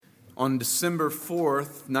On December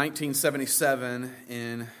 4th, 1977,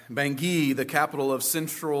 in Bangui, the capital of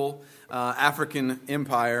Central African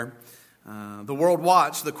Empire, the world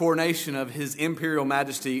watched the coronation of His Imperial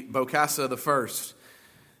Majesty Bokassa I.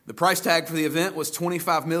 The price tag for the event was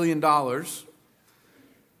 $25 million.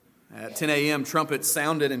 At 10 a.m., trumpets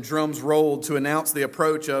sounded and drums rolled to announce the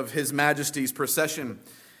approach of His Majesty's procession,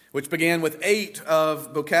 which began with 8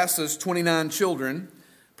 of Bokassa's 29 children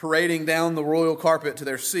parading down the royal carpet to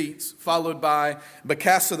their seats, followed by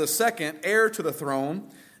Bokassa II, heir to the throne,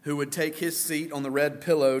 who would take his seat on the red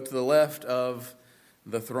pillow to the left of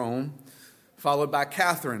the throne, followed by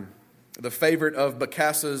Catherine, the favorite of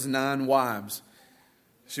Bokassa's 9 wives.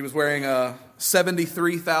 She was wearing a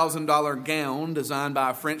 $73,000 gown designed by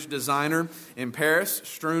a French designer in Paris,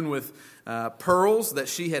 strewn with pearls that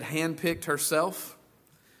she had handpicked herself.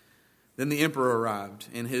 Then the emperor arrived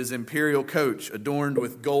in his imperial coach, adorned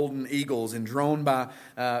with golden eagles and drawn by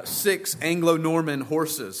 6 Anglo-Norman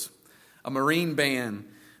horses. A marine band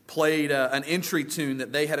played an entry tune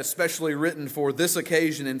that they had especially written for this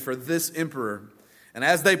occasion and for this emperor. And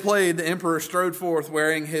as they played, the emperor strode forth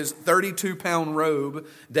wearing his 32-pound robe,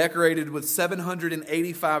 decorated with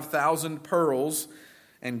 785,000 pearls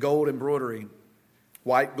and gold embroidery.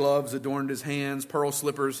 White gloves adorned his hands, pearl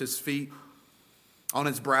slippers his feet. On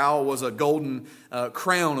his brow was a golden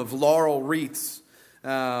crown of laurel wreaths,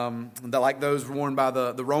 like those worn by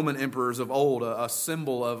the Roman emperors of old, a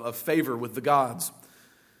symbol of favor with the gods.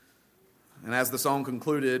 And as the song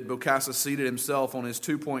concluded, Bokassa seated himself on his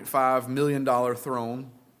 $2.5 million throne,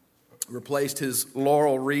 replaced his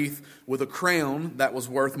laurel wreath with a crown that was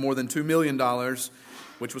worth more than $2 million,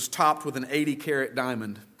 which was topped with an 80-carat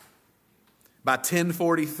diamond. By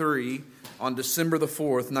 1043, on December the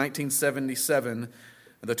 4th, 1977,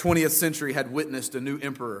 the 20th century had witnessed a new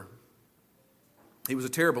emperor. He was a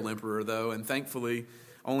terrible emperor, though, and thankfully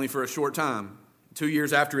only for a short time. 2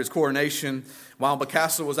 years after his coronation, while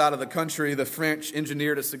Bokassa was out of the country, the French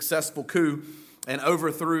engineered a successful coup and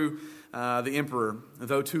overthrew the emperor,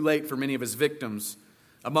 though too late for many of his victims.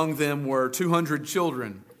 Among them were 200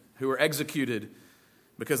 children who were executed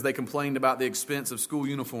because they complained about the expense of school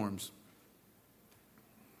uniforms.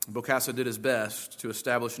 Bokassa did his best to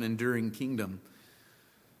establish an enduring kingdom,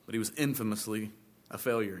 but he was infamously a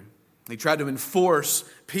failure. He tried to enforce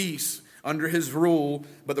peace under his rule,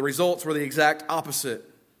 but the results were the exact opposite.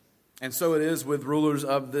 And so it is with rulers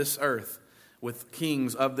of this earth, with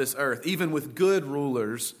kings of this earth. Even with good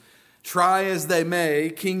rulers, try as they may,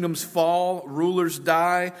 kingdoms fall, rulers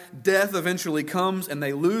die, death eventually comes, and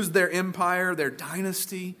they lose their empire, their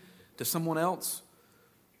dynasty to someone else.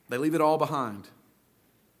 They leave it all behind.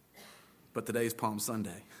 But today's Palm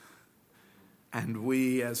Sunday. And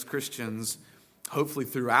we as Christians, hopefully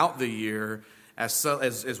throughout the year,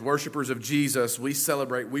 as worshipers of Jesus, we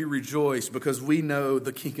celebrate, we rejoice because we know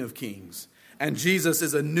the King of Kings. And Jesus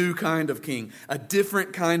is a new kind of king, a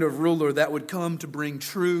different kind of ruler that would come to bring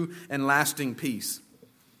true and lasting peace.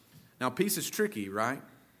 Now, peace is tricky, right?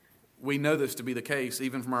 We know this to be the case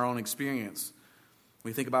even from our own experience.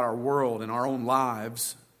 We think about our world and our own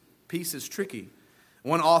lives. Peace is tricky.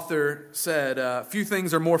 One author said, few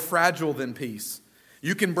things are more fragile than peace.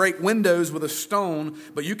 You can break windows with a stone,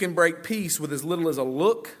 but you can break peace with as little as a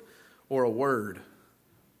look or a word.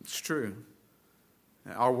 It's true.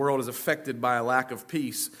 Our world is affected by a lack of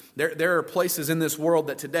peace. There are places in this world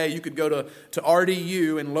that today you could go to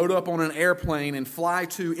RDU and load up on an airplane and fly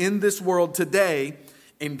to in this world today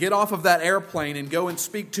and get off of that airplane and go and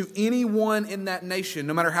speak to anyone in that nation,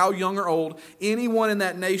 no matter how young or old, anyone in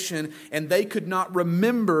that nation, and they could not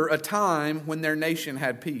remember a time when their nation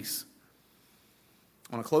had peace.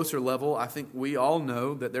 On a closer level, I think we all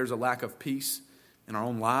know that there's a lack of peace in our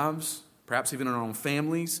own lives, perhaps even in our own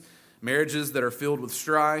families, marriages that are filled with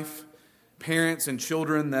strife, parents and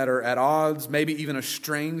children that are at odds, maybe even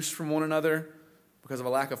estranged from one another because of a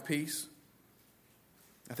lack of peace.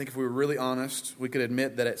 I think if we were really honest, we could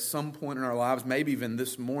admit that at some point in our lives, maybe even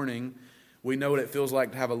this morning, we know what it feels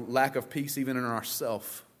like to have a lack of peace even in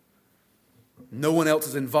ourselves. No one else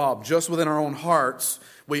is involved. Just within our own hearts,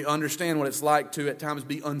 we understand what it's like to at times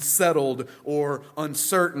be unsettled or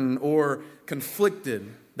uncertain or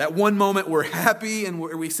conflicted. That one moment we're happy and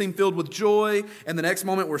we seem filled with joy, and the next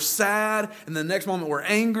moment we're sad, and the next moment we're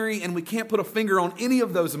angry, and we can't put a finger on any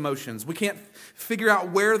of those emotions. We can't figure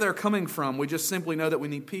out where they're coming from. We just simply know that we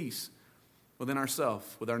need peace within ourselves,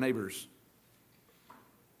 with our neighbors.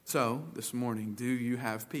 So, this morning, do you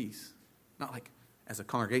have peace? Not like as a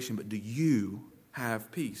congregation, but do you have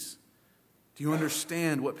peace? Do you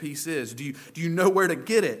understand what peace is? Do you know where to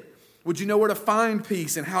get it? Would you know where to find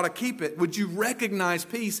peace and how to keep it? Would you recognize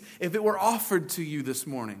peace if it were offered to you this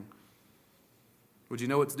morning? Would you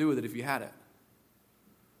know what to do with it if you had it?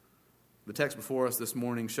 The text before us this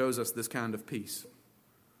morning shows us this kind of peace.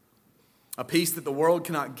 A peace that the world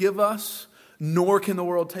cannot give us, nor can the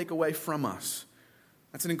world take away from us.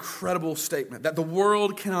 That's an incredible statement, that the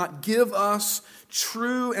world cannot give us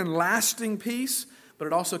true and lasting peace, but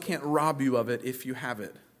it also can't rob you of it if you have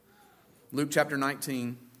it. Luke chapter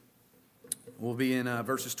 19 will be in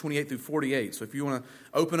verses 28 through 48. So if you want to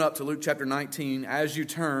open up to Luke chapter 19, as you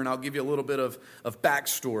turn, I'll give you a little bit of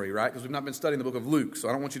backstory, right? Because we've not been studying the book of Luke, so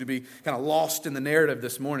I don't want you to be kind of lost in the narrative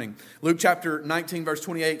this morning. Luke chapter 19, verse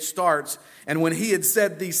 28 starts, and when he had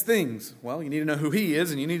said these things, well, you need to know who he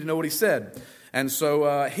is, and you need to know what he said. And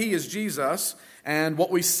so he is Jesus, and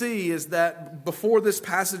what we see is that before this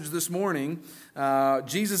passage this morning,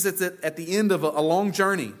 Jesus is at the end of a long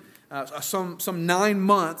journey. Some 9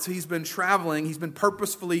 months he's been traveling. He's been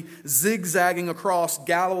purposefully zigzagging across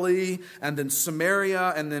Galilee and then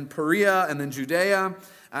Samaria and then Perea and then Judea.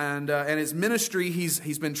 And his ministry,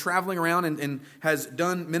 he's been traveling around and has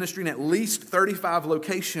done ministry in at least 35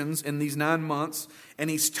 locations in these 9 months. And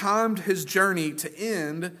he's timed his journey to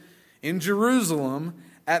end in Jerusalem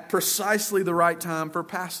at precisely the right time for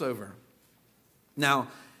Passover. Now,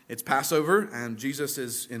 it's Passover, and Jesus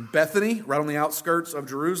is in Bethany, right on the outskirts of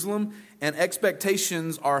Jerusalem, and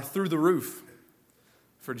expectations are through the roof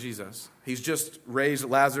for Jesus. He's just raised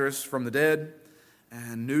Lazarus from the dead,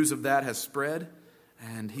 and news of that has spread,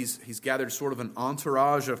 and he's gathered sort of an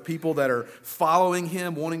entourage of people that are following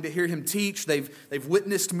him, wanting to hear him teach. They've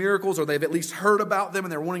witnessed miracles, or they've at least heard about them,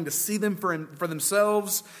 and they're wanting to see them for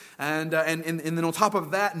themselves. And then on top of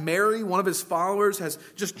that, Mary, one of his followers, has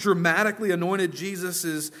just dramatically anointed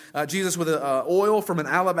Jesus with oil from an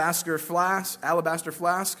alabaster flask.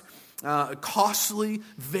 Costly,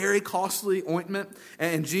 very costly ointment.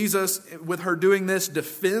 And Jesus, with her doing this,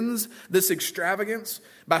 defends this extravagance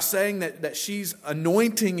by saying that she's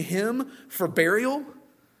anointing him for burial.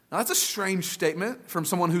 Now, that's a strange statement from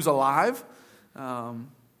someone who's alive. Many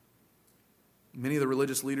of the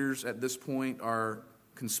religious leaders at this point are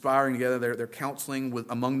conspiring together. They're counseling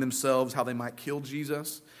among themselves how they might kill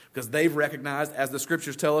Jesus, because they've recognized, as the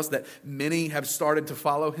scriptures tell us, that many have started to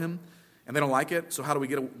follow him. And they don't like it, so how do we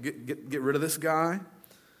get rid of this guy?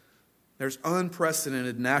 There's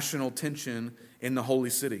unprecedented national tension in the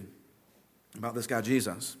holy city about this guy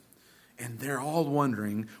Jesus. And they're all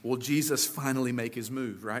wondering, will Jesus finally make his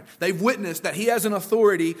move, right? They've witnessed that he has an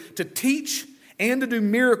authority to teach and to do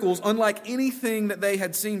miracles unlike anything that they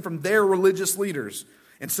had seen from their religious leaders.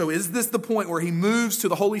 And so is this the point where he moves to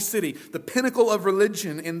the holy city, the pinnacle of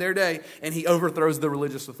religion in their day, and he overthrows the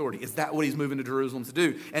religious authority? Is that what he's moving to Jerusalem to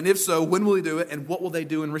do? And if so, when will he do it? And what will they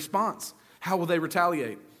do in response? How will they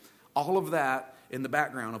retaliate? All of that in the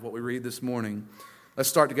background of what we read this morning. Let's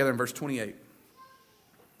start together in verse 28.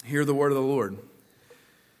 Hear the word of the Lord.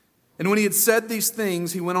 And when he had said these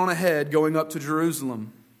things, he went on ahead, going up to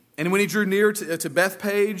Jerusalem. And when he drew near to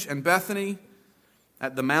Bethpage and Bethany,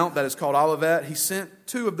 at the mount that is called Olivet, he sent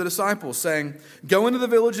 2 of the disciples, saying, "Go into the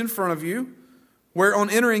village in front of you, where on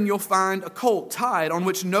entering you'll find a colt tied on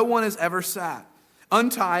which no one has ever sat.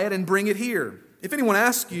 Untie it and bring it here. If anyone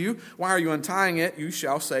asks you, 'Why are you untying it?' you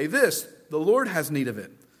shall say this, 'The Lord has need of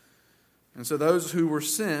it.'" And so those who were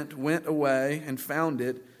sent went away and found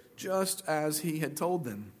it just as he had told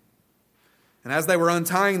them. And as they were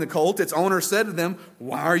untying the colt, its owner said to them,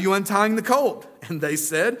 "Why are you untying the colt?" And they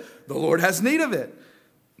said, "The Lord has need of it."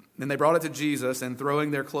 Then they brought it to Jesus, and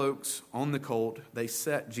throwing their cloaks on the colt, they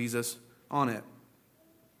set Jesus on it.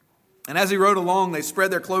 And as he rode along, they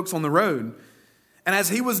spread their cloaks on the road. And as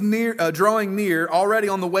he was drawing near, already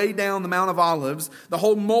on the way down the Mount of Olives, the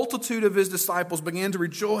whole multitude of his disciples began to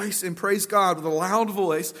rejoice and praise God with a loud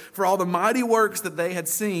voice for all the mighty works that they had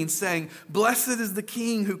seen, saying, "Blessed is the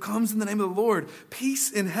King who comes in the name of the Lord,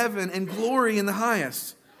 peace in heaven and glory in the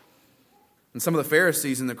highest." And some of the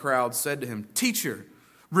Pharisees in the crowd said to him, "Teacher,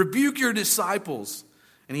 rebuke your disciples."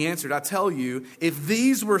 And he answered, "I tell you, if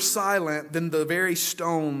these were silent, then the very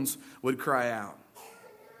stones would cry out."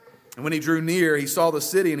 And when he drew near, he saw the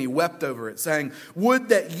city and he wept over it, saying, "Would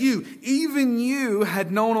that you, even you,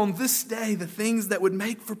 had known on this day the things that would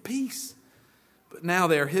make for peace. But now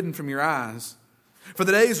they are hidden from your eyes. For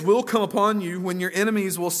the days will come upon you when your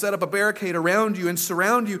enemies will set up a barricade around you and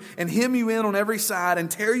surround you and hem you in on every side and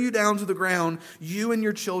tear you down to the ground, you and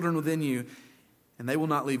your children within you. And they will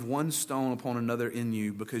not leave one stone upon another in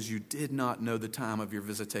you, because you did not know the time of your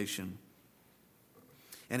visitation."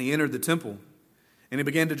 And he entered the temple, and he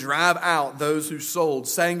began to drive out those who sold,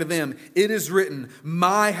 saying to them, "It is written,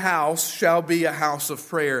 'My house shall be a house of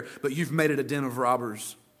prayer,' but you've made it a den of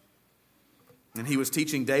robbers." And he was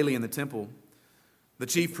teaching daily in the temple. The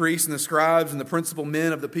chief priests and the scribes and the principal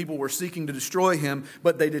men of the people were seeking to destroy him,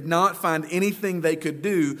 but they did not find anything they could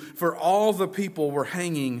do, for all the people were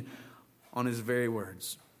hanging on his very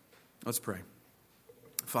words. Let's pray.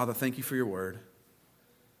 Father, thank you for your word.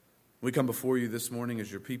 We come before you this morning as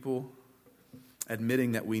your people,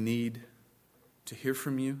 admitting that we need to hear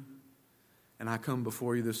from you. And I come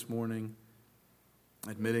before you this morning,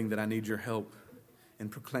 admitting that I need your help in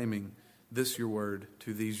proclaiming this your word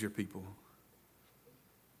to these your people.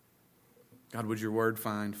 God, would your word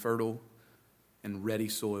find fertile and ready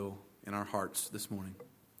soil in our hearts this morning?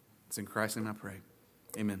 It's in Christ's name I pray.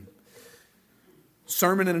 Amen.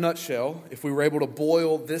 Sermon in a nutshell, if we were able to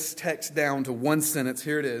boil this text down to one sentence,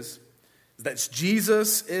 here it is that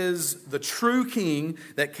Jesus is the true King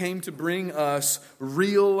that came to bring us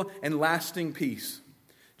real and lasting peace.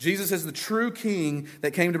 Jesus is the true King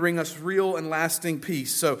that came to bring us real and lasting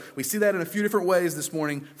peace. So we see that in a few different ways this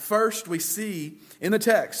morning. First, we see in the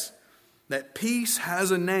text that peace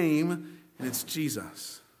has a name, and it's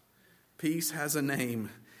Jesus. Peace has a name,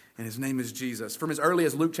 and his name is Jesus. From as early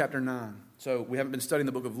as Luke chapter 9. So we haven't been studying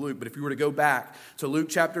the book of Luke, but if you were to go back to Luke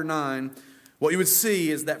chapter 9, what you would see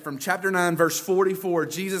is that from chapter 9, verse 44,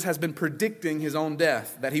 Jesus has been predicting his own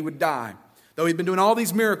death, that he would die. Though he'd been doing all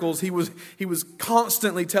these miracles, he was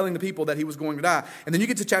constantly telling the people that he was going to die. And then you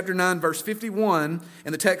get to chapter 9, verse 51,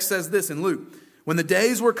 and the text says this in Luke. When the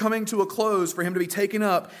days were coming to a close for him to be taken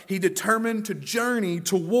up, he determined to journey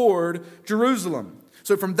toward Jerusalem.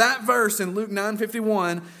 So from that verse in Luke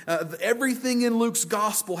 9:51, everything in Luke's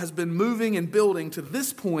gospel has been moving and building to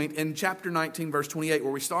this point in chapter 19, verse 28,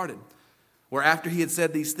 where we started. Where after he had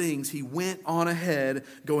said these things, he went on ahead,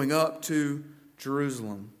 going up to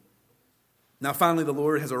Jerusalem. Now finally the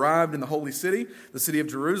Lord has arrived in the holy city, the city of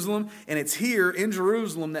Jerusalem, and it's here in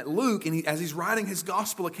Jerusalem that Luke, as he's writing his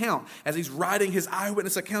gospel account, as he's writing his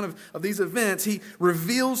eyewitness account of these events, he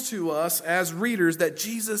reveals to us as readers that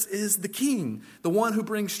Jesus is the King, the one who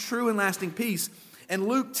brings true and lasting peace. And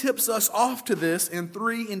Luke tips us off to this in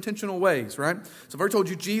three intentional ways, right? So I've already told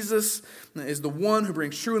you Jesus is the one who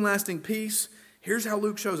brings true and lasting peace. Here's how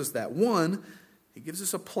Luke shows us that. One, he gives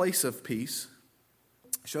us a place of peace.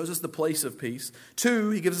 Shows us the place of peace.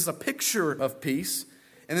 Two, he gives us a picture of peace.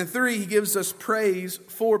 And then three, he gives us praise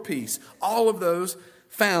for peace. All of those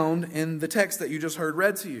found in the text that you just heard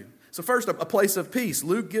read to you. So first, a place of peace.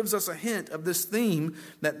 Luke gives us a hint of this theme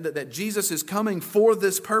that Jesus is coming for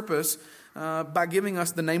this purpose by giving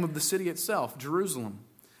us the name of the city itself, Jerusalem.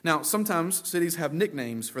 Now, sometimes cities have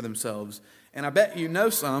nicknames for themselves. And I bet you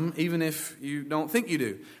know some, even if you don't think you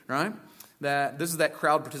do, right? That this is that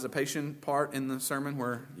crowd participation part in the sermon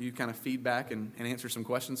where you kind of feedback and answer some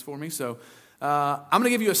questions for me. So I'm going to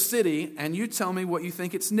give you a city, and you tell me what you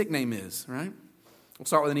think its nickname is, right? We'll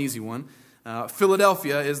start with an easy one.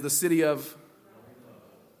 Philadelphia is the city of...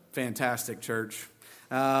 Fantastic, church.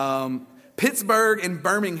 Pittsburgh and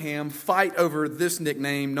Birmingham fight over this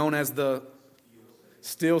nickname known as the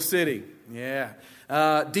Steel City. Yeah.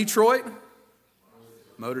 Detroit?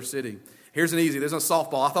 Motor City. Here's an easy. There's no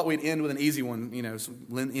softball. I thought we'd end with an easy one,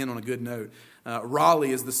 end on a good note.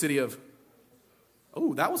 Raleigh is the city of...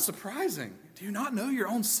 Oh, that was surprising. Do you not know your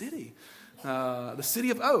own city? The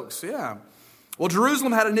city of Oaks, yeah. Well,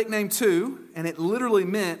 Jerusalem had a nickname too, and it literally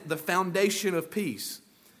meant the foundation of peace.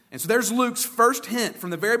 And so there's Luke's first hint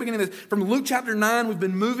from the very beginning of this. From Luke chapter 9, we've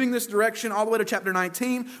been moving this direction all the way to chapter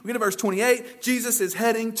 19. We get to verse 28. Jesus is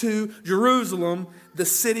heading to Jerusalem, the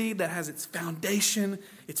city that has its foundation,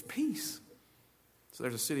 its peace. So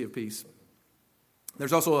there's a city of peace.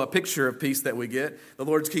 There's also a picture of peace that we get. The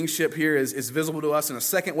Lord's kingship here is visible to us in a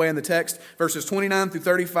second way in the text. Verses 29 through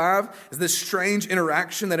 35 is this strange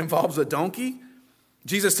interaction that involves a donkey.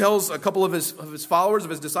 Jesus tells a couple of his followers, of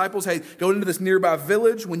his disciples, hey, go into this nearby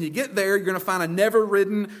village. When you get there, you're going to find a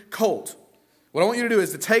never-ridden colt. What I want you to do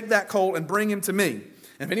is to take that colt and bring him to me.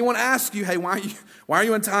 And if anyone asks you, hey, why are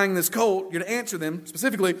you untying this colt? You're to answer them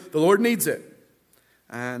specifically, the Lord needs it.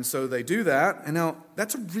 And so they do that. And now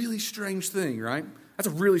that's a really strange thing, right? That's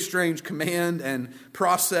a really strange command and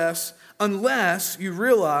process, unless you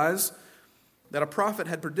realize that a prophet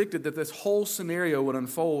had predicted that this whole scenario would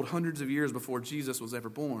unfold hundreds of years before Jesus was ever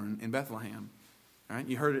born in Bethlehem. All right?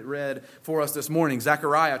 You heard it read for us this morning.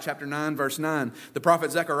 Zechariah chapter 9, verse 9. The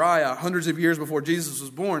prophet Zechariah, hundreds of years before Jesus was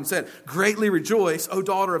born, said, "Greatly rejoice, O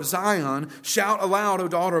daughter of Zion. Shout aloud, O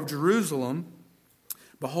daughter of Jerusalem.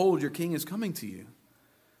 Behold, your king is coming to you.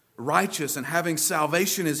 Righteous and having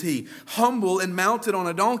salvation is he, humble and mounted on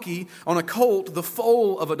a donkey, on a colt, the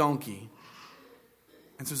foal of a donkey."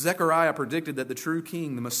 And so Zechariah predicted that the true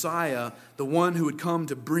king, the Messiah, the one who would come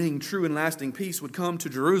to bring true and lasting peace, would come to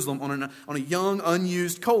Jerusalem on a young,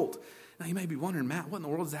 unused colt. Now, you may be wondering, Matt, what in the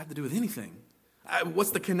world does that have to do with anything?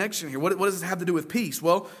 What's the connection here? What does it have to do with peace?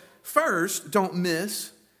 Well, first, don't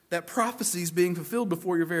miss that prophecy is being fulfilled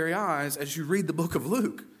before your very eyes as you read the book of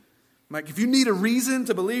Luke. Like, if you need a reason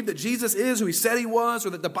to believe that Jesus is who he said he was,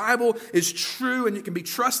 or that the Bible is true and it can be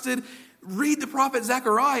trusted, read the prophet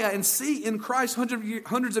Zechariah and see in Christ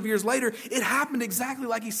hundreds of years later, it happened exactly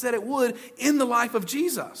like he said it would in the life of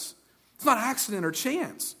Jesus. It's not accident or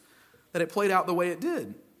chance that it played out the way it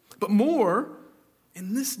did. But more,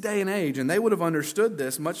 in this day and age, and they would have understood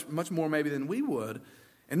this much more maybe than we would,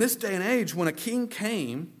 in this day and age, when a king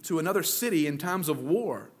came to another city in times of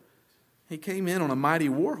war, he came in on a mighty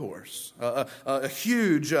war horse, a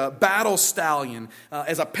huge battle stallion,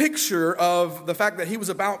 as a picture of the fact that he was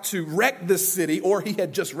about to wreck this city, or he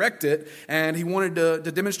had just wrecked it, and he wanted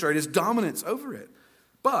to demonstrate his dominance over it.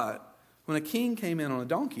 But when a king came in on a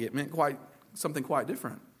donkey, it meant something quite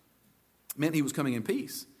different. It meant he was coming in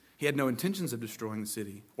peace. He had no intentions of destroying the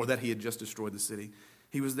city, or that he had just destroyed the city.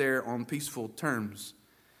 He was there on peaceful terms.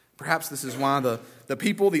 Perhaps this is why the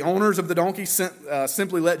people, the owners of the donkey,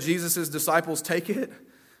 simply let Jesus' disciples take it.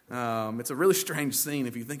 It's a really strange scene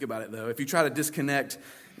if you think about it, though. If you try to disconnect,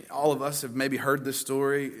 all of us have maybe heard this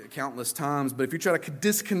story countless times, but if you try to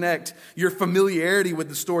disconnect your familiarity with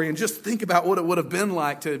the story and just think about what it would have been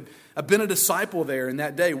like to have been a disciple there in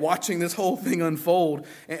that day, watching this whole thing unfold,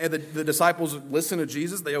 and the disciples listen to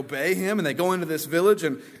Jesus, they obey him, and they go into this village,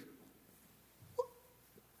 and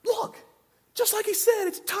look! Just like he said,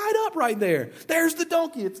 it's tied up right there. There's the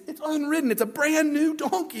donkey. It's unridden. It's a brand new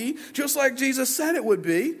donkey, just like Jesus said it would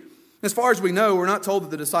be. As far as we know, we're not told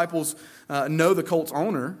that the disciples know the colt's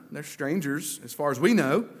owner. They're strangers, as far as we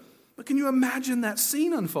know. But can you imagine that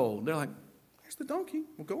scene unfold? They're like, there's the donkey.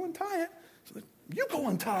 We'll go untie it. So you go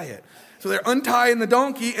untie it. So they're untying the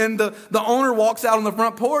donkey, and the owner walks out on the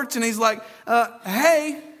front porch, and he's like,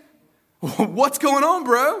 hey, what's going on,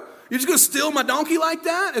 bro? You're just going to steal my donkey like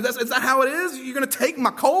that? Is that how it is? You're going to take my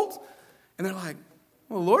colt? And they're like,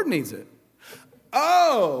 well, the Lord needs it.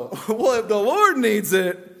 Oh, well, if the Lord needs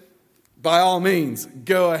it, by all means,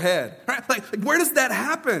 go ahead. Right? Like, where does that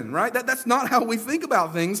happen, right? That's not how we think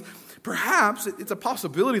about things. Perhaps it's a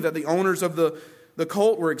possibility that the owners of the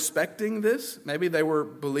colt were expecting this. Maybe they were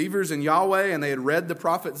believers in Yahweh and they had read the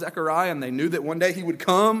prophet Zechariah and they knew that one day he would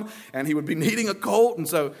come and he would be needing a colt. And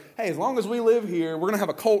so, hey, as long as we live here, we're going to have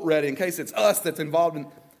a colt ready in case it's us that's involved in.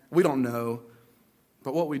 We don't know.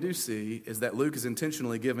 But what we do see is that Luke is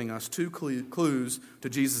intentionally giving us two clues to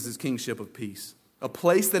Jesus' kingship of peace. A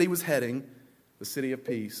place that he was heading, the city of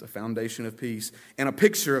peace, a foundation of peace, and a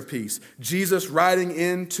picture of peace. Jesus riding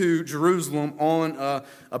into Jerusalem on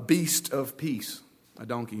a beast of peace. A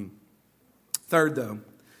donkey. Third, though,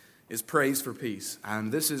 is praise for peace.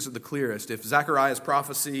 And this is the clearest. If Zechariah's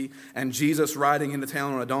prophecy and Jesus riding into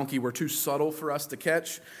town on a donkey were too subtle for us to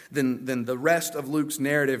catch, then the rest of Luke's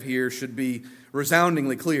narrative here should be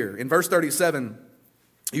resoundingly clear. In verse 37,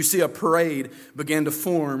 you see a parade begin to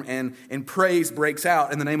form and praise breaks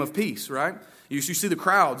out in the name of peace, right? You see the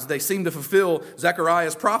crowds. They seem to fulfill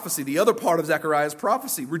Zechariah's prophecy, the other part of Zechariah's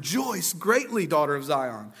prophecy. Rejoice greatly, daughter of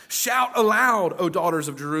Zion. Shout aloud, O daughters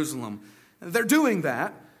of Jerusalem. They're doing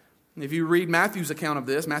that. If you read Matthew's account of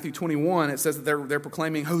this, Matthew 21, it says that they're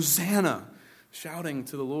proclaiming Hosanna, shouting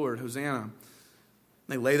to the Lord, Hosanna.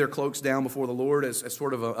 They lay their cloaks down before the Lord as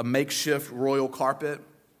sort of a makeshift royal carpet.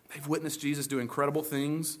 They've witnessed Jesus do incredible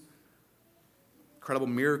things. Incredible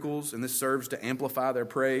miracles, and this serves to amplify their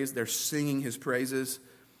praise. They're singing his praises.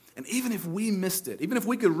 And even if we missed it, even if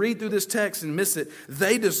we could read through this text and miss it,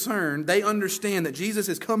 they discern, they understand that Jesus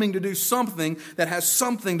is coming to do something that has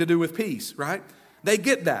something to do with peace, right? They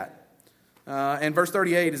get that. And verse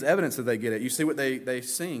 38 is evidence that they get it. You see what they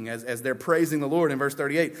sing as they're praising the Lord in verse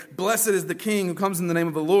 38. Blessed is the King who comes in the name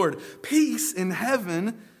of the Lord. Peace in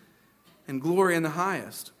heaven and glory in the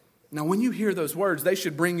highest. Now, when you hear those words, they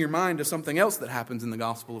should bring your mind to something else that happens in the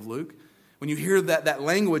Gospel of Luke. When you hear that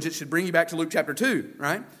language, it should bring you back to Luke chapter 2,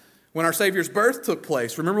 right? When our Savior's birth took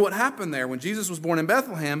place. Remember what happened there. When Jesus was born in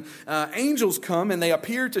Bethlehem, angels come and they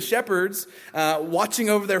appear to shepherds watching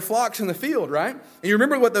over their flocks in the field, right? And you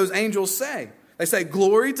remember what those angels say. They say,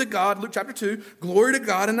 glory to God, Luke chapter 2, glory to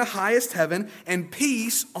God in the highest heaven and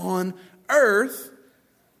peace on earth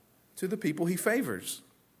to the people he favors.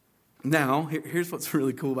 Now, here's what's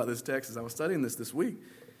really cool about this text as I was studying this week.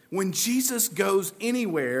 When Jesus goes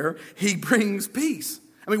anywhere, he brings peace.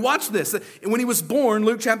 I mean, watch this. When he was born,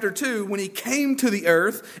 Luke chapter 2, when he came to the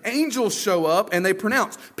earth, angels show up and they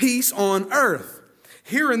pronounce peace on earth.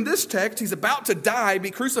 Here in this text, he's about to die, be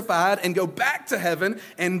crucified, and go back to heaven,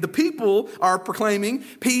 and the people are proclaiming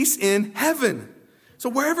peace in heaven. So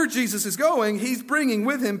wherever Jesus is going, he's bringing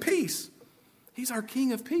with him peace. He's our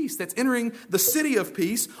King of peace that's entering the city of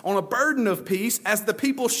peace on a burden of peace as the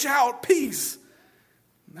people shout peace.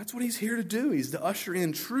 And that's what he's here to do. He's to usher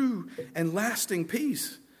in true and lasting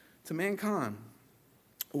peace to mankind.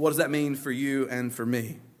 What does that mean for you and for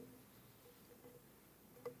me?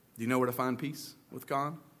 Do you know where to find peace with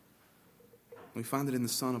God? We find it in the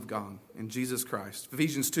Son of God, in Jesus Christ.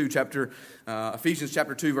 Ephesians chapter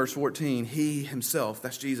 2, verse 14. He himself,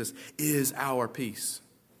 that's Jesus, is our peace.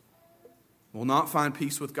 We'll not find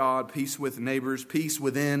peace with God, peace with neighbors, peace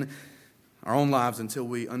within our own lives until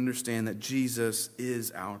we understand that Jesus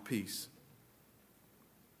is our peace.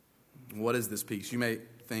 What is this peace? You may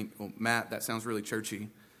think, well, Matt, that sounds really churchy,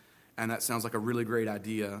 and that sounds like a really great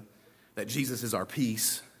idea, that Jesus is our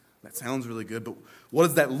peace. That sounds really good, but what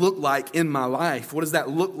does that look like in my life? What does that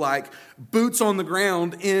look like boots on the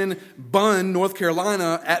ground in Bunn, North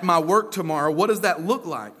Carolina, at my work tomorrow? What does that look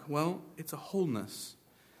like? Well, it's a wholeness.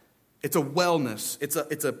 It's a wellness.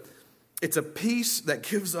 It's a peace that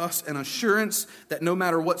gives us an assurance that no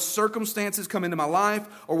matter what circumstances come into my life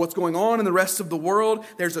or what's going on in the rest of the world,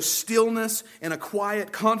 there's a stillness and a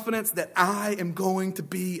quiet confidence that I am going to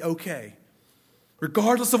be okay.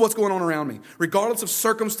 Regardless of what's going on around me, regardless of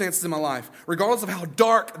circumstances in my life, regardless of how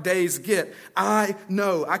dark days get, I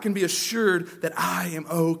know, I can be assured that I am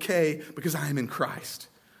okay because I am in Christ.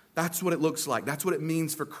 That's what it looks like. That's what it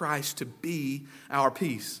means for Christ to be our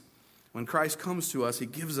peace. When Christ comes to us, he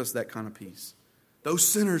gives us that kind of peace. Though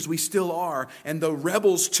sinners we still are, and though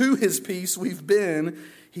rebels to his peace we've been,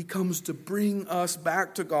 he comes to bring us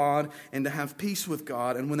back to God and to have peace with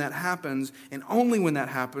God. And when that happens, and only when that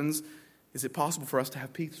happens, is it possible for us to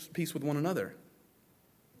have peace with one another?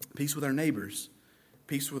 Peace with our neighbors,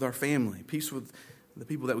 peace with our family, peace with the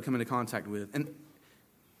people that we come into contact with. And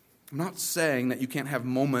I'm not saying that you can't have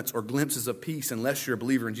moments or glimpses of peace unless you're a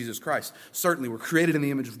believer in Jesus Christ. Certainly, we're created in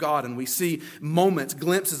the image of God, and we see moments,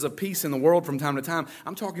 glimpses of peace in the world from time to time.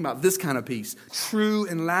 I'm talking about this kind of peace. True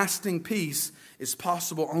and lasting peace is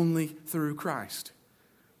possible only through Christ.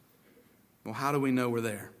 Well, how do we know we're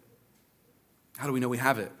there? How do we know we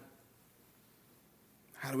have it?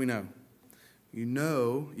 How do we know? You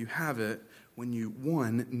know you have it when you,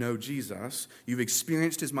 one, know Jesus. You've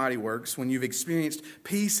experienced his mighty works. When you've experienced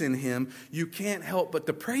peace in him, you can't help but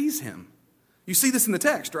to praise him. You see this in the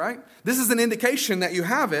text, right? This is an indication that you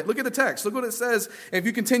have it. Look at the text. Look what it says. If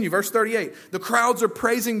you continue, verse 38. The crowds are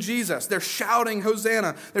praising Jesus. They're shouting,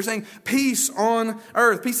 Hosanna. They're saying, peace on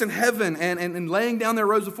earth, peace in heaven, and laying down their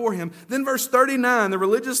robes before him. Then verse 39, the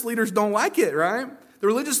religious leaders don't like it, right? The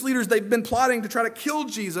religious leaders, they've been plotting to try to kill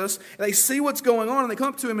Jesus. They see what's going on, and they come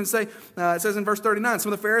up to him and say, it says in verse 39,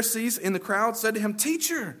 some of the Pharisees in the crowd said to him,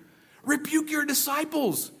 Teacher, rebuke your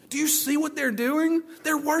disciples. Do you see what they're doing?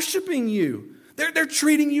 They're worshiping you. They're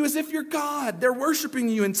treating you as if you're God. They're worshiping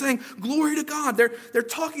you and saying, glory to God. They're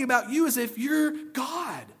talking about you as if you're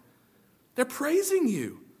God. They're praising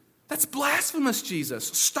you. That's blasphemous, Jesus.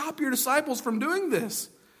 Stop your disciples from doing this.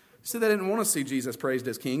 See, they didn't want to see Jesus praised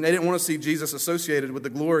as king. They didn't want to see Jesus associated with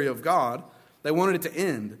the glory of God. They wanted it to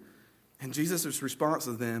end. And Jesus' response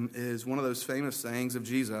to them is one of those famous sayings of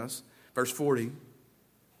Jesus. Verse 40,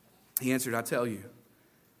 he answered, I tell you,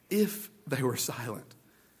 if they were silent,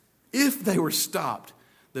 if they were stopped,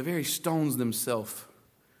 the very stones themselves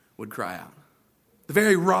would cry out. The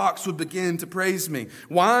very rocks would begin to praise me.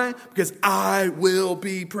 Why? Because I will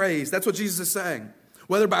be praised. That's what Jesus is saying.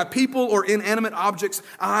 Whether by people or inanimate objects,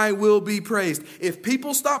 I will be praised. If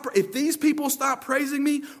these people stop praising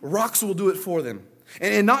me, rocks will do it for them.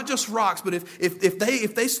 And not just rocks, but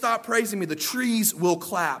if they stop praising me, the trees will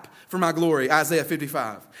clap for my glory, Isaiah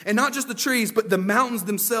 55. And not just the trees, but the mountains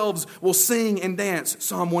themselves will sing and dance,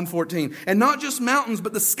 Psalm 114. And not just mountains,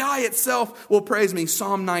 but the sky itself will praise me,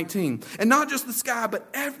 Psalm 19. And not just the sky, but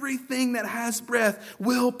everything that has breath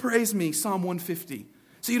will praise me, Psalm 150.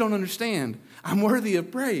 So you don't understand. I'm worthy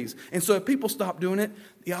of praise. And so if people stop doing it,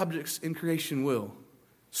 the objects in creation will.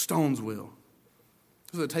 Stones will.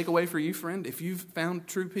 So the takeaway for you, friend, if you've found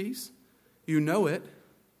true peace, you know it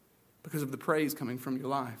because of the praise coming from your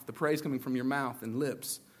life, the praise coming from your mouth and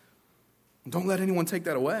lips. And don't let anyone take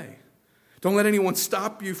that away. Don't let anyone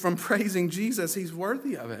stop you from praising Jesus. He's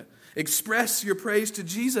worthy of it. Express your praise to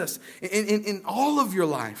Jesus in all of your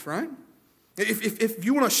life, right? If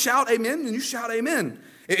you want to shout amen, then you shout amen.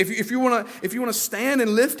 If you want to stand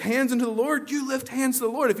and lift hands into the Lord, you lift hands to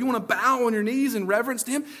the Lord. If you want to bow on your knees in reverence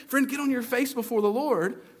to him, friend, get on your face before the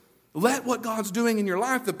Lord. Let what God's doing in your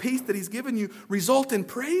life, the peace that he's given you, result in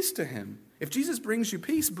praise to him. If Jesus brings you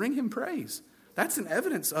peace, bring him praise. That's an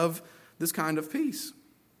evidence of this kind of peace.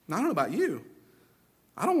 Now, I don't know about you.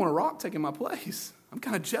 I don't want a rock taking my place. I'm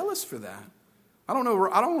kind of jealous for that. I don't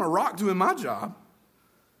want a rock doing my job.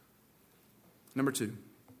 Number two.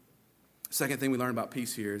 Second thing we learn about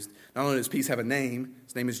peace here is not only does peace have a name,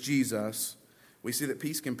 his name is Jesus, we see that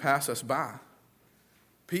peace can pass us by.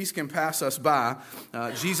 Peace can pass us by.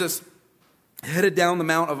 Jesus headed down the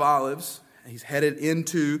Mount of Olives. He's headed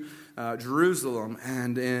into Jerusalem.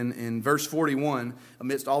 And in verse 41,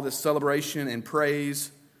 amidst all this celebration and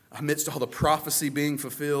praise, amidst all the prophecy being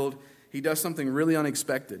fulfilled, he does something really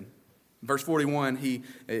unexpected. In verse 41, he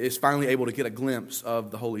is finally able to get a glimpse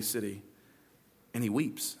of the holy city. And he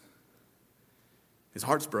weeps. His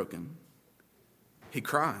heart's broken. He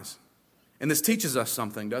cries. And this teaches us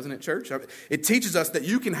something, doesn't it, church? It teaches us that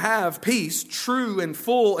you can have peace, true and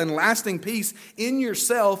full and lasting peace in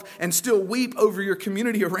yourself and still weep over your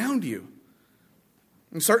community around you.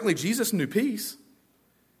 And certainly Jesus knew peace.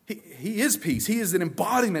 He is peace. He is an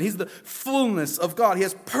embodiment. He's the fullness of God. He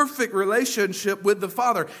has perfect relationship with the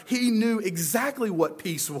Father. He knew exactly what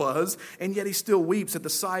peace was, and yet he still weeps at the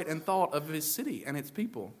sight and thought of his city and its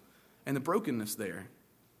people and the brokenness there.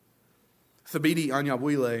 Thabiti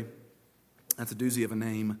Anyabwile, that's a doozy of a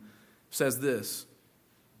name, says this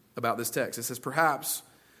about this text. It says, perhaps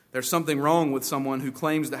there's something wrong with someone who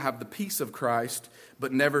claims to have the peace of Christ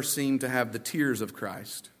but never seem to have the tears of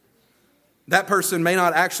Christ. That person may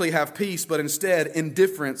not actually have peace, but instead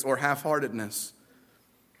indifference or half-heartedness.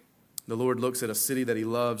 The Lord looks at a city that he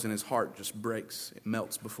loves and his heart just breaks. It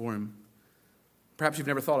melts before him. Perhaps you've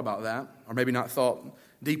never thought about that, or maybe not thought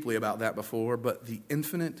deeply about that before, but the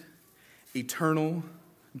infinite, eternal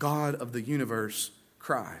God of the universe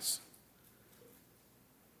cries.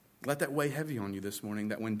 Let that weigh heavy on you this morning,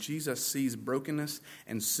 that when Jesus sees brokenness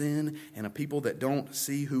and sin and a people that don't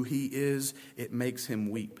see who he is, it makes him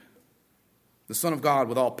weep. The Son of God,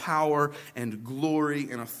 with all power and glory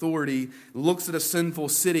and authority, looks at a sinful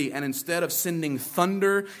city, and instead of sending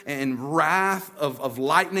thunder and wrath of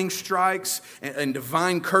lightning strikes and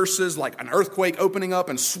divine curses like an earthquake opening up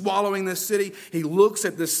and swallowing this city, he looks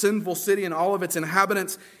at this sinful city and all of its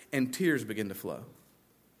inhabitants, and tears begin to flow.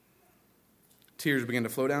 Tears begin to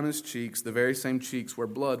flow down his cheeks, the very same cheeks where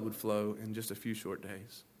blood would flow in just a few short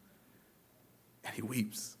days. And he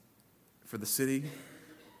weeps for the city,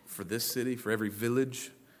 for this city, for every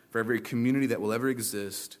village, for every community that will ever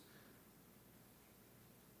exist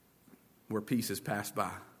where peace has passed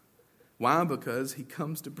by. Why? Because he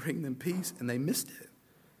comes to bring them peace and they missed it.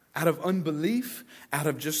 Out of unbelief, out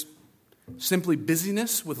of just simply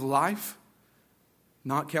busyness with life,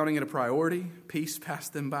 not counting it a priority, peace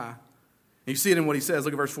passed them by. You see it in what he says.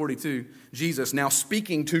 Look at verse 42. Jesus now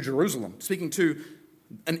speaking to Jerusalem, speaking to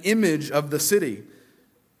an image of the city.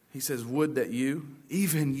 He says, would that you,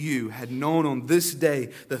 even you, had known on this day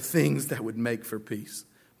the things that would make for peace.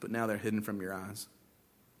 But now they're hidden from your eyes.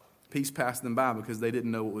 Peace passed them by because they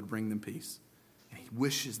didn't know what would bring them peace. And he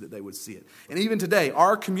wishes that they would see it. And even today,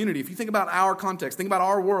 our community, if you think about our context, think about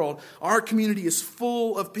our world, our community is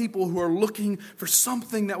full of people who are looking for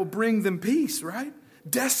something that will bring them peace, right?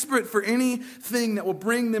 Desperate for anything that will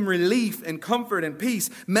bring them relief and comfort and peace,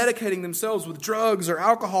 medicating themselves with drugs or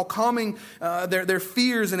alcohol, calming their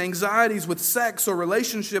fears and anxieties with sex or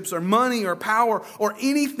relationships or money or power or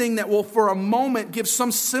anything that will for a moment give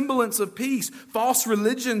some semblance of peace, false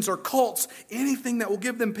religions or cults, anything that will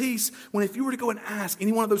give them peace. When if you were to go and ask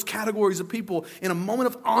any one of those categories of people in a moment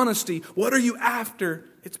of honesty, what are you after?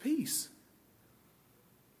 It's peace.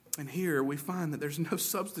 And here we find that there's no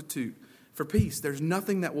substitute for peace. There's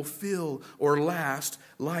nothing that will fill or last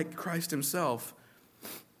like Christ himself.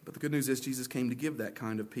 But the good news is Jesus came to give that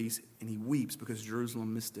kind of peace, and he weeps because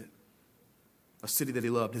Jerusalem missed it. A city that he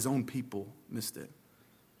loved, his own people missed it.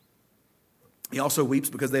 He also weeps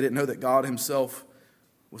because they didn't know that God himself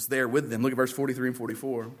was there with them. Look at verse 43 and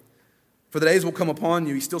 44. For the days will come upon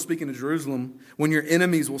you, he's still speaking to Jerusalem, when your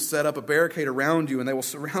enemies will set up a barricade around you, and they will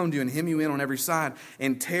surround you and hem you in on every side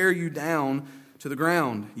and tear you down to the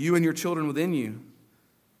ground, you and your children within you.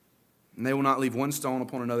 And they will not leave one stone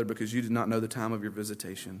upon another because you did not know the time of your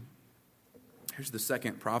visitation. Here's the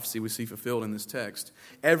second prophecy we see fulfilled in this text.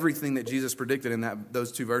 Everything that Jesus predicted in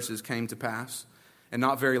those two verses came to pass, and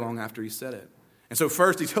not very long after he said it. And so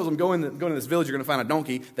first he tells them, go into this village, you're going to find a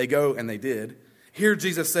donkey. They go, and they did. Here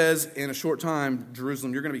Jesus says, in a short time,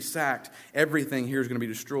 Jerusalem, you're going to be sacked. Everything here is going to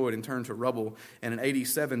be destroyed and turned to rubble. And in AD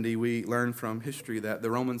 70, we learn from history that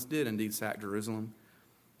the Romans did indeed sack Jerusalem.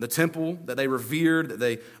 The temple that they revered, that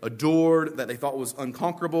they adored, that they thought was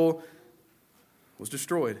unconquerable, was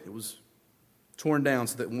destroyed. It was torn down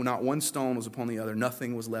so that not one stone was upon the other.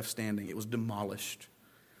 Nothing was left standing. It was demolished.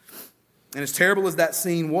 And as terrible as that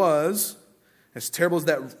scene was, as terrible as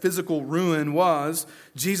that physical ruin was,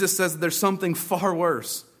 Jesus says that there's something far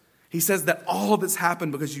worse. He says that all of this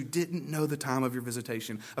happened because you didn't know the time of your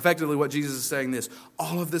visitation. Effectively, what Jesus is saying is,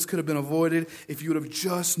 all of this could have been avoided if you would have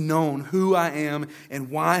just known who I am and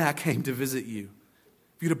why I came to visit you.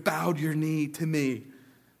 If you'd have bowed your knee to me.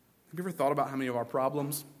 Have you ever thought about how many of our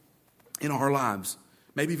problems in our lives,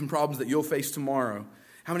 maybe even problems that you'll face tomorrow,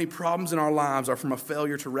 how many problems in our lives are from a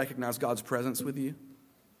failure to recognize God's presence with you?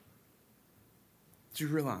 Did you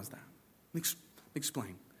realize that? Let me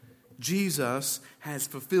explain. Jesus has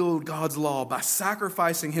fulfilled God's law by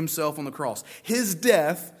sacrificing himself on the cross. His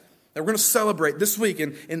death, that we're going to celebrate this week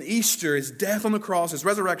in Easter, his death on the cross, his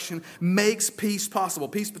resurrection, makes peace possible.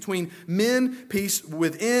 Peace between men, peace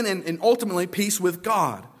within, and ultimately peace with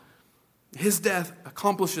God. His death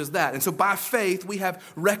accomplishes that. And so by faith, we have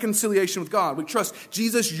reconciliation with God. We trust,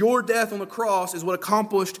 Jesus, your death on the cross is what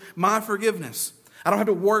accomplished my forgiveness. I don't have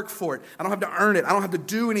to work for it. I don't have to earn it. I don't have to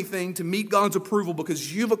do anything to meet God's approval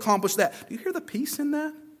because you've accomplished that. Do you hear the peace in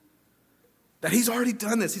that? That he's already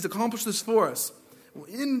done this. He's accomplished this for us. Well,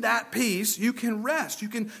 in that peace, you can rest. You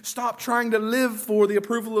can stop trying to live for the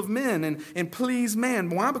approval of men and please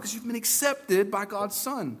man. Why? Because you've been accepted by God's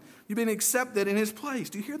Son. You've been accepted in his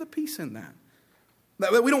place. Do you hear the peace in that?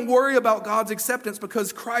 That we don't worry about God's acceptance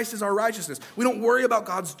because Christ is our righteousness. We don't worry about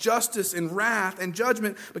God's justice and wrath and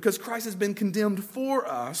judgment because Christ has been condemned for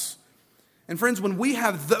us. And friends, when we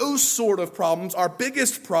have those sort of problems, our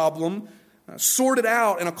biggest problem sorted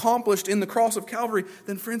out and accomplished in the cross of Calvary,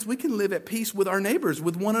 then friends, we can live at peace with our neighbors,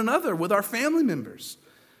 with one another, with our family members.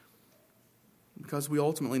 Because we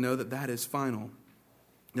ultimately know that that is final.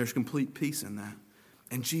 There's complete peace in that.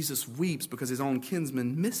 And Jesus weeps because his own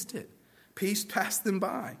kinsmen missed it. Peace passed them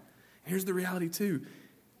by. Here's the reality too.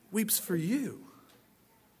 Weeps for you.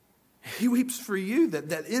 He weeps for you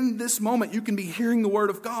that in this moment you can be hearing the word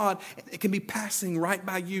of God. It can be passing right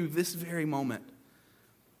by you this very moment.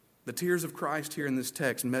 The tears of Christ here in this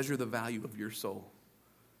text measure the value of your soul.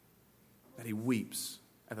 That he weeps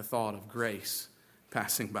at the thought of grace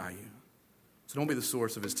passing by you. So don't be the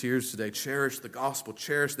source of his tears today. Cherish the gospel.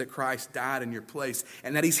 Cherish that Christ died in your place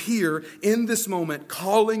and that he's here in this moment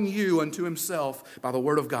calling you unto himself by the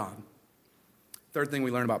word of God. Third thing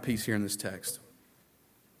we learn about peace here in this text.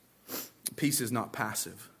 Peace is not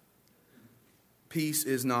passive. Peace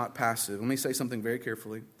is not passive. Let me say something very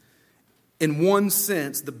carefully. In one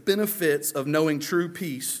sense, the benefits of knowing true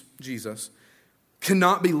peace, Jesus,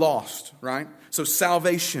 cannot be lost, right? So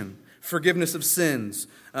salvation, forgiveness of sins,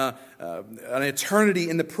 an eternity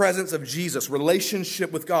in the presence of Jesus,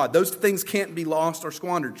 relationship with God. Those things can't be lost or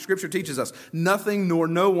squandered. Scripture teaches us nothing nor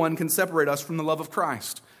no one can separate us from the love of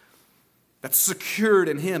Christ. That's secured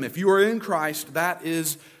in him. If you are in Christ, that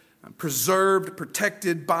is preserved,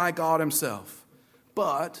 protected by God himself.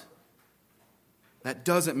 But that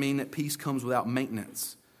doesn't mean that peace comes without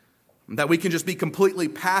maintenance. That we can just be completely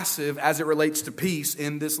passive as it relates to peace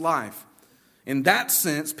in this life. In that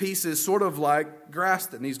sense, peace is sort of like grass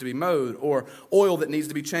that needs to be mowed, or oil that needs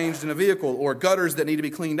to be changed in a vehicle, or gutters that need to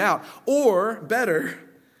be cleaned out, or better,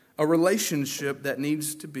 a relationship that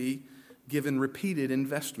needs to be given repeated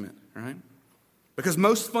investment, right? Because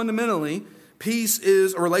most fundamentally, peace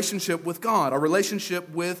is a relationship with God, a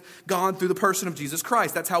relationship with God through the person of Jesus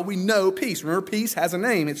Christ. That's how we know peace. Remember, peace has a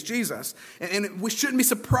name. It's Jesus. And we shouldn't be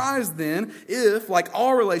surprised then if, like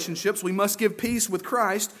all relationships, we must give peace with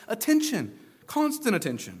Christ attention. Constant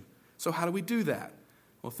attention. So how do we do that?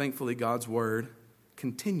 Well, thankfully, God's word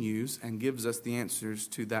continues and gives us the answers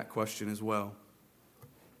to that question as well.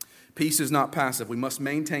 Peace is not passive. We must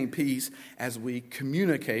maintain peace as we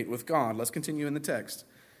communicate with God. Let's continue in the text.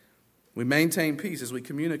 We maintain peace as we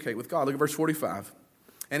communicate with God. Look at verse 45.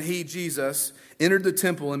 And he, Jesus, entered the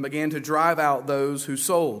temple and began to drive out those who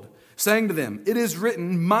sold, saying to them, "It is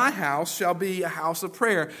written, my house shall be a house of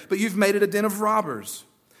prayer, but you've made it a den of robbers."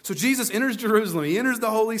 So Jesus enters Jerusalem. He enters the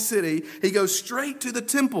holy city. He goes straight to the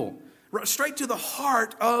temple, straight to the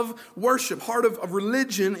heart of worship, heart of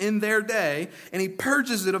religion in their day, and he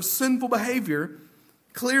purges it of sinful behavior.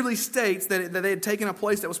 Clearly states that they had taken a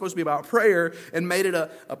place that was supposed to be about prayer and made it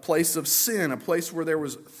a place of sin, a place where there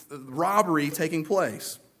was robbery taking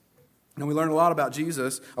place. And we learn a lot about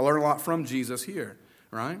Jesus. I learned a lot from Jesus here,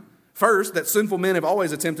 right? First, that sinful men have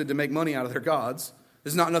always attempted to make money out of their gods.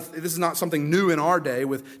 This is not something new in our day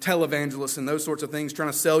with televangelists and those sorts of things trying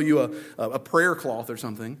to sell you a prayer cloth or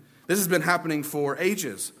something. This has been happening for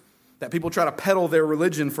ages, that people try to peddle their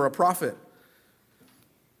religion for a profit.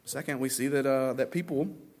 Second, we see that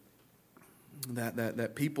people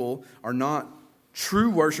are not true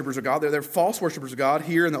worshipers of God. They're false worshipers of God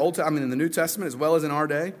here in the in the New Testament as well as in our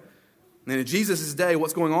day. And in Jesus' day,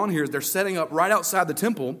 what's going on here is they're setting up right outside the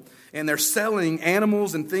temple, and they're selling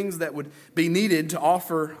animals and things that would be needed to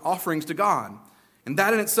offer offerings to God. And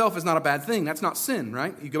that in itself is not a bad thing. That's not sin,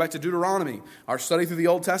 right? You go back to Deuteronomy, our study through the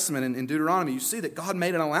Old Testament in Deuteronomy, you see that God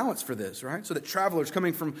made an allowance for this, right? So that travelers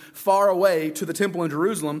coming from far away to the temple in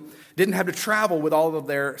Jerusalem didn't have to travel with all of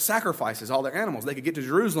their sacrifices, all their animals. They could get to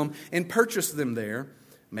Jerusalem and purchase them there,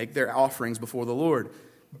 make their offerings before the Lord.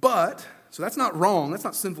 But, so that's not wrong, that's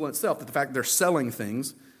not sinful in itself, that the fact that they're selling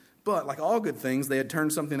things. But like all good things, they had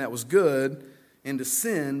turned something that was good into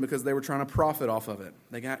sin because they were trying to profit off of it.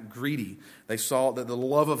 They got greedy. They saw that the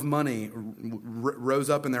love of money rose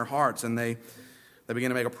up in their hearts, and they began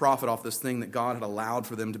to make a profit off this thing that God had allowed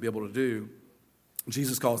for them to be able to do.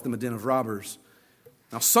 Jesus calls them a den of robbers.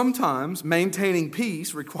 Now, sometimes maintaining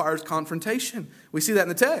peace requires confrontation. We see that in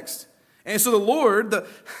the text. And so the Lord,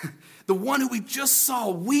 the one who we just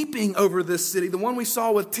saw weeping over this city, the one we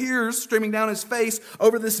saw with tears streaming down his face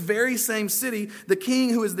over this very same city, the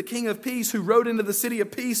king who is the king of peace, who rode into the city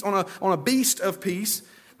of peace on a beast of peace,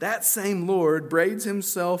 that same Lord braids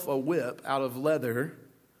himself a whip out of leather,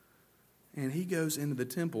 and he goes into the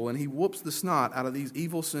temple and he whoops the snot out of these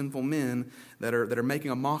evil, sinful men that are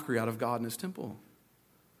making a mockery out of God in his temple.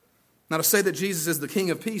 Now, to say that Jesus is the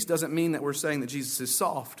king of peace doesn't mean that we're saying that Jesus is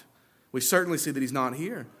soft. We certainly see that he's not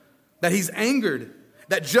here. That he's angered.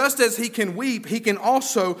 That just as he can weep, he can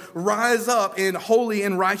also rise up in holy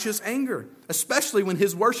and righteous anger, especially when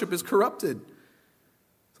his worship is corrupted.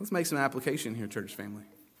 So let's make some application here, church family.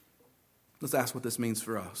 Let's ask what this means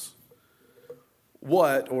for us.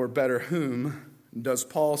 What, or better, whom, does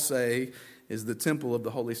Paul say is the temple of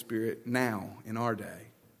the Holy Spirit now in our day?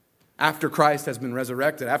 After Christ has been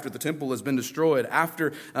resurrected, after the temple has been destroyed,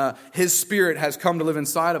 after his Spirit has come to live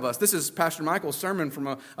inside of us. This is Pastor Michael's sermon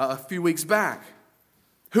from a few weeks back.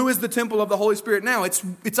 Who is the temple of the Holy Spirit now?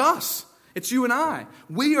 It's us. It's you and I.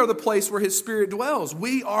 We are the place where his Spirit dwells.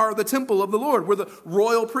 We are the temple of the Lord. We're the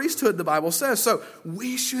royal priesthood, the Bible says. So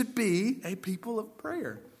we should be a people of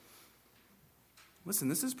prayer. Listen,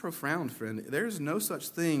 this is profound, friend. There is no such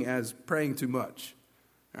thing as praying too much.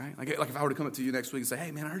 Right? Like if I were to come up to you next week and say, hey,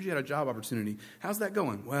 man, I heard you had a job opportunity. How's that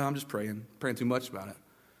going? Well, I'm just praying too much about it.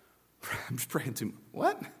 I'm just praying too much.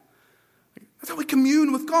 What? That's how we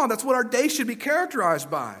commune with God. That's what our day should be characterized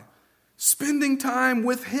by. Spending time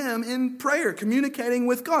with him in prayer, communicating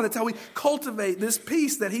with God. That's how we cultivate this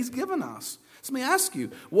peace that he's given us. So let me ask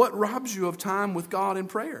you, what robs you of time with God in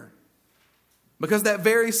prayer? Because that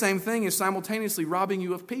very same thing is simultaneously robbing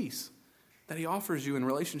you of peace that he offers you in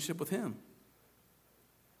relationship with him.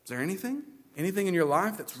 Is there anything in your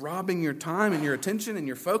life that's robbing your time and your attention and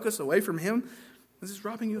your focus away from him? This is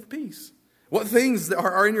robbing you of peace. What things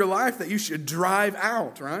are in your life that you should drive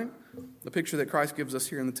out, right? The picture that Christ gives us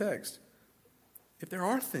here in the text. If there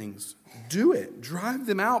are things, do it. Drive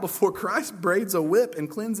them out before Christ braids a whip and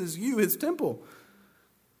cleanses you, his temple.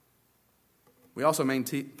 We also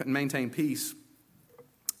maintain peace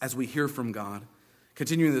as we hear from God.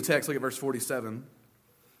 Continuing the text, look at verse 47.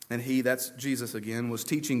 And he, that's Jesus again, was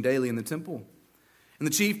teaching daily in the temple. And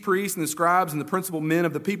the chief priests and the scribes and the principal men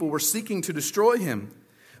of the people were seeking to destroy him.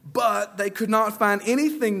 But they could not find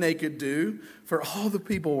anything they could do, for all the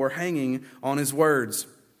people were hanging on his words.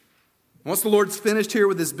 Once the Lord's finished here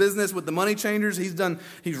with his business with the money changers,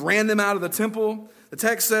 he's ran them out of the temple. The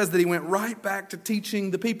text says that he went right back to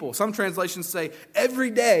teaching the people. Some translations say every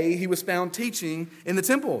day he was found teaching in the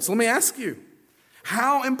temple. So let me ask you,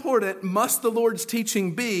 how important must the Lord's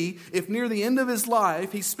teaching be if near the end of his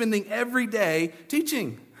life he's spending every day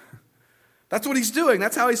teaching? That's what he's doing.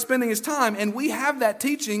 That's how he's spending his time. And we have that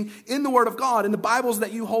teaching in the Word of God, in the Bibles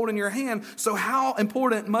that you hold in your hand. So how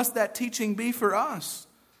important must that teaching be for us?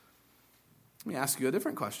 Let me ask you a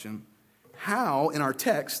different question. How, in our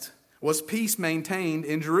text, was peace maintained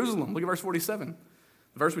in Jerusalem? Look at verse 47,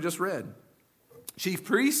 the verse we just read. Chief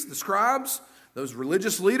priests, the scribes, those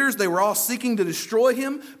religious leaders, they were all seeking to destroy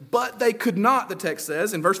him, but they could not, the text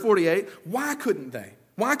says in verse 48. Why couldn't they?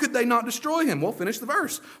 Why could they not destroy him? Well, finish the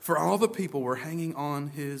verse. For all the people were hanging on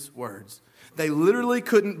his words. They literally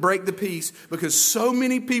couldn't break the peace because so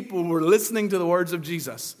many people were listening to the words of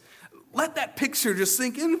Jesus. Let that picture just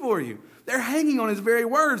sink in for you. They're hanging on his very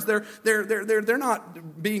words. They're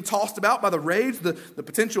not being tossed about by the rage, the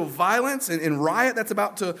potential violence and riot that's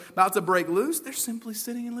about to break loose. They're simply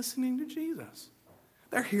sitting and listening to Jesus.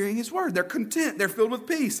 They're hearing his word. They're content. They're filled with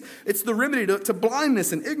peace. It's the remedy to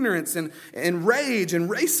blindness and ignorance and rage and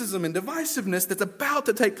racism and divisiveness that's about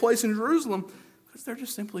to take place in Jerusalem because they're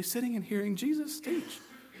just simply sitting and hearing Jesus teach.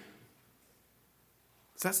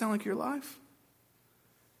 Does that sound like your life?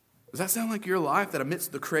 Does that sound like your life, that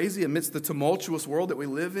amidst the crazy, amidst the tumultuous world that we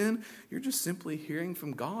live in, you're just simply hearing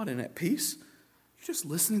from God and at peace? You're just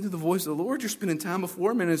listening to the voice of the Lord. You're spending time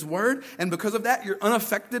before Him in His Word. And because of that, you're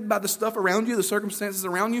unaffected by the stuff around you, the circumstances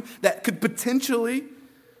around you that could potentially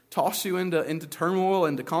toss you into turmoil,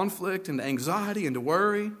 into conflict, into anxiety, into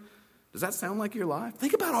worry. Does that sound like your life?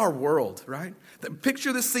 Think about our world, right?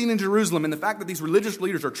 Picture this scene in Jerusalem and the fact that these religious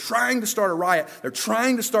leaders are trying to start a riot. They're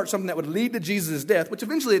trying to start something that would lead to Jesus' death, which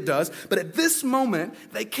eventually it does. But at this moment,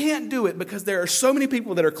 they can't do it because there are so many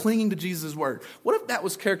people that are clinging to Jesus' word. What if that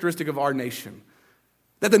was characteristic of our nation?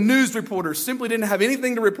 That the news reporters simply didn't have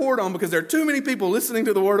anything to report on because there are too many people listening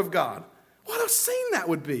to the word of God. What a scene that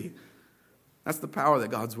would be. That's the power that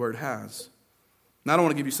God's word has. Now, I don't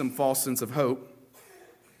want to give you some false sense of hope.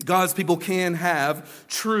 God's people can have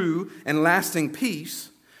true and lasting peace,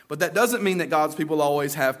 but that doesn't mean that God's people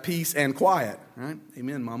always have peace and quiet, right?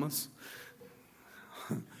 Amen, mamas.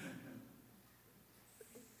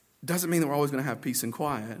 Doesn't mean that we're always going to have peace and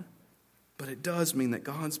quiet, but it does mean that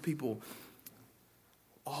God's people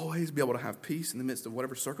always be able to have peace in the midst of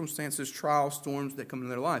whatever circumstances, trials, storms that come into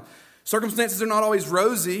their life. Circumstances are not always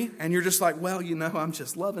rosy, and you're just like, well, I'm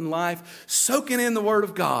just loving life, soaking in the Word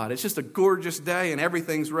of God. It's just a gorgeous day, and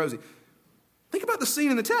everything's rosy. Think about the scene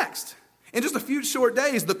in the text. In just a few short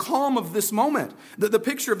days, the calm of this moment, the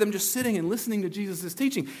picture of them just sitting and listening to Jesus'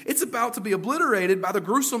 teaching, it's about to be obliterated by the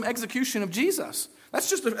gruesome execution of Jesus. That's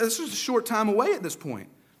just a short time away at this point.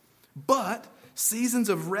 But seasons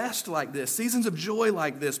of rest like this, seasons of joy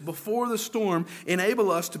like this before the storm enable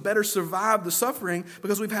us to better survive the suffering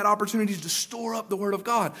because we've had opportunities to store up the Word of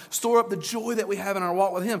God, store up the joy that we have in our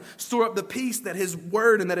walk with Him, store up the peace that His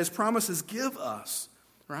Word and that His promises give us,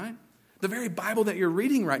 right? The very Bible that you're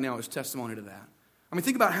reading right now is testimony to that. I mean,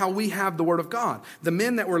 think about how we have the Word of God. The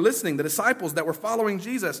men that were listening, the disciples that were following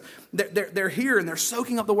Jesus, they're here and they're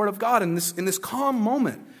soaking up the Word of God in this calm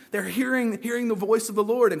moment. They're hearing the voice of the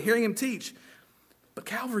Lord and hearing Him teach. But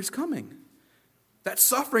Calvary's coming. That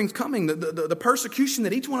suffering's coming. The persecution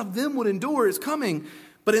that each one of them would endure is coming.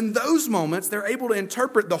 But in those moments, they're able to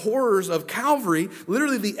interpret the horrors of Calvary,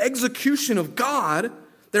 literally the execution of God.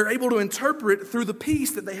 They're able to interpret through the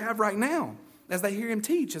peace that they have right now as they hear Him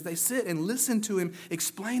teach, as they sit and listen to Him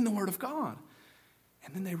explain the Word of God.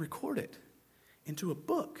 And then they record it into a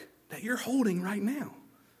book that you're holding right now.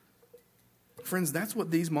 Friends, that's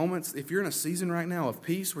what these moments, if you're in a season right now of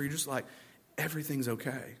peace where you're just like, everything's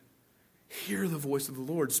okay. Hear the voice of the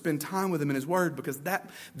Lord. Spend time with Him in His Word because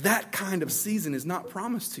that kind of season is not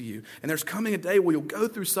promised to you. And there's coming a day where you'll go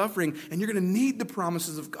through suffering and you're going to need the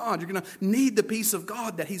promises of God. You're going to need the peace of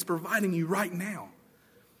God that He's providing you right now.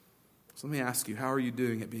 So let me ask you, how are you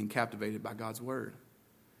doing at being captivated by God's Word?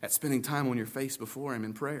 At spending time on your face before Him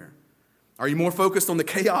in prayer? Are you more focused on the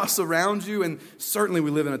chaos around you? And certainly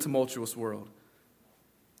we live in a tumultuous world.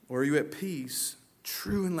 Or are you at peace,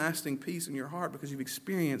 true and lasting peace in your heart because you've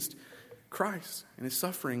experienced Christ and His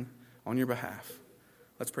suffering on your behalf?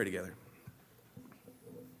 Let's pray together.